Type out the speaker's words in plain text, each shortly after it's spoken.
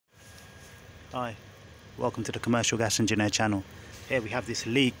Hi, welcome to the Commercial Gas Engineer channel. Here we have this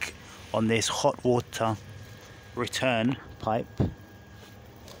leak on this hot water return pipe.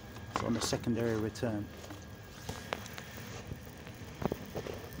 It's on the secondary return.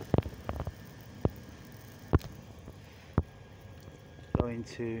 Going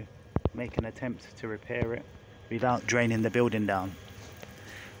to make an attempt to repair it without draining the building down.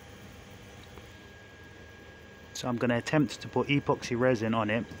 So I'm going to attempt to put epoxy resin on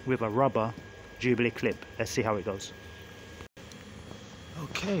it with a rubber Jubilee clip. Let's see how it goes.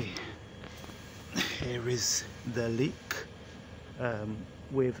 Okay, here is the leak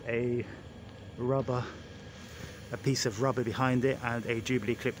with a piece of rubber behind it and a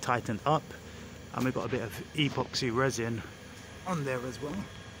Jubilee clip tightened up, and we've got a bit of epoxy resin on there as well.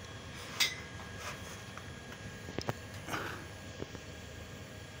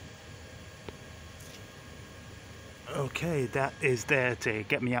 Okay, that is there to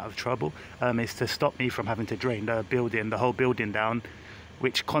get me out of trouble. It's to stop me from having to drain the whole building down,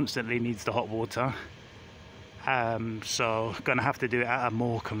 which constantly needs the hot water. So gonna have to do it at a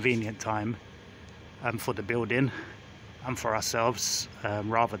more convenient time for the building and for ourselves,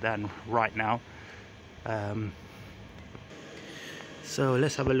 rather than right now. So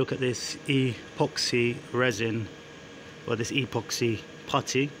let's have a look at this epoxy resin, or this epoxy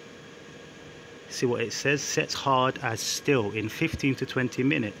putty. See what it says. Sets hard as steel in 15 to 20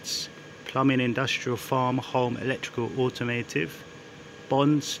 minutes. Plumbing, industrial, farm, home, electrical, automotive.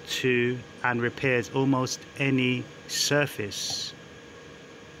 Bonds to and repairs almost any surface.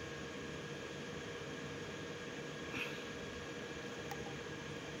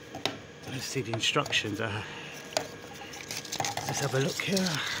 Let's see the instructions. Let's have a look here.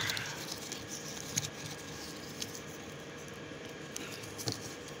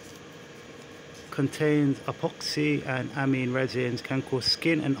 Contains epoxy and amine resins, can cause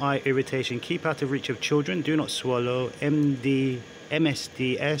skin and eye irritation. Keep out of reach of children. Do not swallow.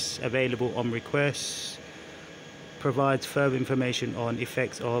 MSDS available on request. Provides further information on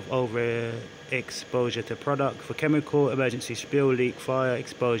effects of overexposure to product. For chemical emergency, spill, leak, fire,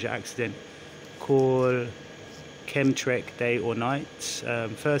 exposure, accident, call Chemtrek day or night.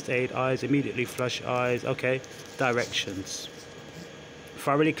 First aid, eyes, immediately flush eyes. Okay, directions.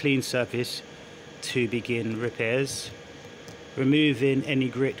 Thoroughly clean surface to begin repairs. Removing any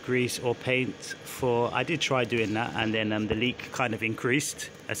grit, grease or paint. I did try doing that, and then the leak kind of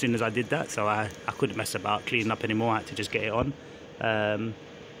increased as soon as I did that, so I couldn't mess about cleaning up anymore. I had to just get it on.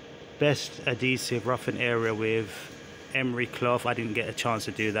 Best adhesive, rough and area with emery cloth. I didn't get a chance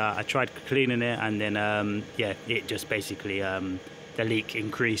to do that. I tried cleaning it, and then yeah, it just basically the leak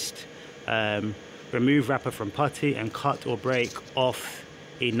increased. Remove wrapper from putty and cut or break off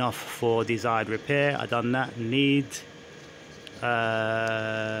enough for desired repair. I done that.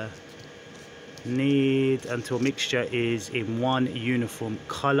 Need until mixture is in one uniform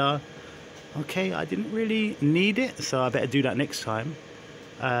color. Okay, I didn't really need it, so I better do that next time.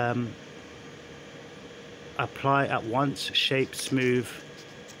 Apply at once, shape smooth,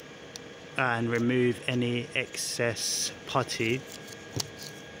 and remove any excess putty.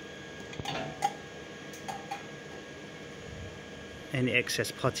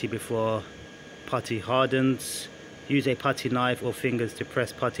 Before putty hardens. Use a putty knife or fingers to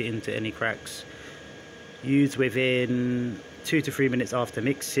press putty into any cracks. Use within 2 to 3 minutes after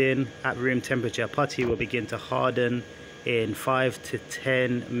mixing. At room temperature, putty will begin to harden in 5 to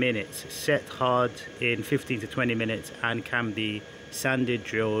 10 minutes. Set hard in 15 to 20 minutes and can be sanded,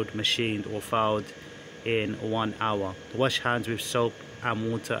 drilled, machined or filed in 1 hour. Wash hands with soap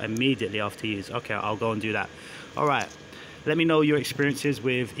and water immediately after use. Okay, I'll go and do that. All right. Let me know your experiences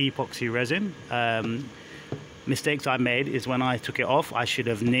with epoxy resin. Mistakes I made is when I took it off, I should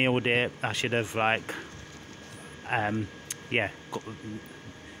have nailed it. I should have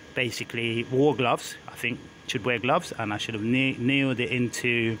basically wore gloves. I think should wear gloves, and I should have nailed it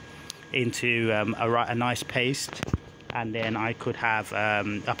into a nice paste, and then I could have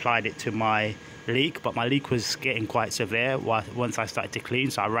applied it to my leak. But my leak was getting quite severe once I started to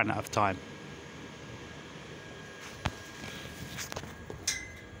clean, so I ran out of time.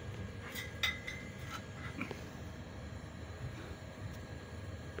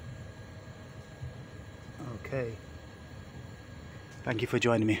 Okay, thank you for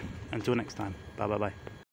joining me. Until next time, bye bye bye.